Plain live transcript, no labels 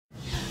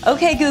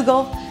Okay,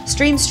 Google,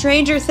 stream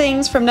Stranger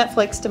Things from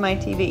Netflix to my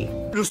TV.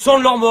 Le sang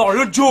de leur mort,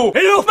 le Joe,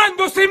 et le Hoffman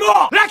de ses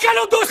morts, la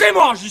calotte de ses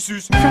morts, j'y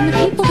suce. From the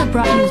people that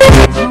brought you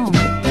to home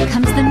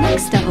comes the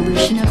next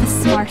evolution of the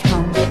smart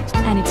home.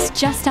 And it's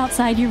just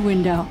outside your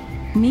window.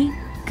 Meet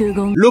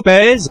Google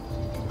Lopez.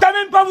 T'as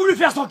même pas voulu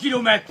faire 100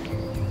 km.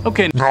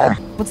 Okay,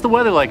 what's the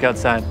weather like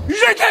outside?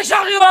 J'ai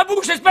déchargé ma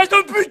bouche, espèce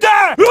de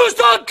putain. Le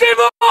sang de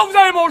Clément, vous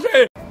allez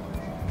manger.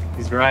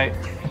 He's right.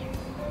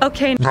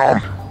 Okay,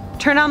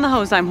 turn on the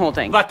hose I'm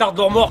holding. Bâtard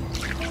de mort.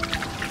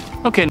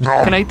 Okay,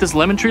 can I eat this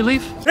lemon tree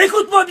leaf?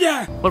 Écoute-moi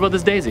bien. What about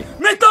this daisy?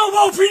 Maintenant, on va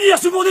en finir,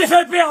 sur mon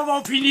défait père, on va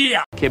en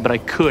finir. Okay, but I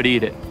could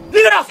eat it.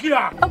 Dis-leur ce qu'il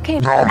a. Okay,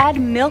 add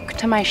milk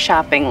to my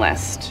shopping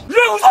list. Je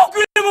vais vous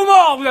enculer vos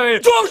morts, vous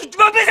avez. Toi, tu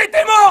vas baiser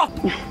tes morts.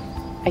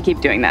 I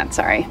keep doing that,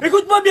 sorry.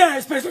 Écoute-moi bien,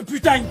 espèce de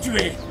putain que tu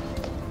es.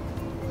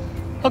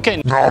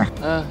 Okay,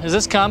 is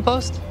this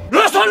compost? Le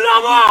sang de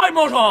la mort est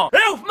mangeant.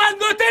 Et Hoffman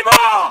de tes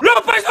morts.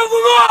 Lopez de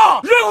vos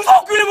morts. Je vais vous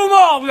enculer vos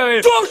morts, vous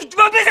avez. Toi, tu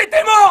vas baiser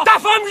tes morts. Ta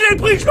femme, je l'ai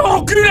pris, je l'ai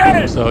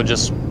enculé. So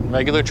just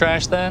regular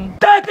trash then?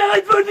 T'as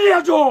intérêt de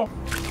venir, Joe.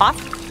 Off,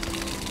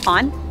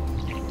 on,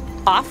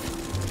 off,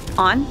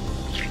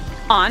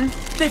 on.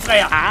 Tes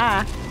frères.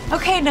 Ah.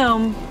 Okay,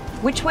 Gnome,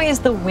 which way is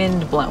the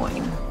wind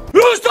blowing?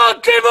 Le sang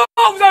de Clément,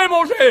 vous allez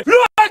manger.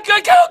 La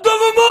calotte de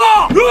vos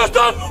morts. Le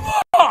sang de vos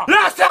morts.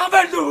 La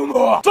cervelle de vos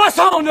morts. De toute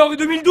façon, on est en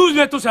 2012,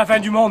 bientôt c'est la fin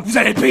du monde. Vous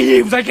allez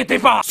payer, vous inquiétez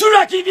pas.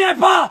 Celui-là qui vient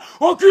pas,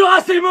 on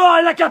culera ses morts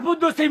et la capote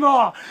de ses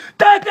morts.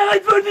 T'as intérêt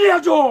de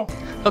venir, Joe.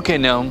 Okay,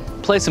 Gnome,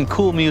 play some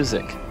cool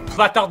music.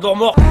 Bâtard de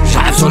mort.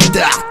 J'arrive sur le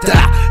terre,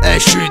 et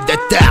je suis de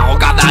terre.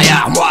 Regarde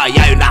derrière moi, y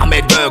a une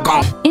armée de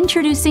gangs.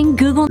 Introducing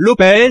Google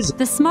Lopez.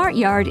 The smart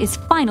yard is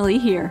finally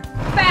here.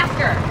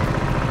 Faster!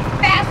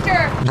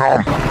 Faster!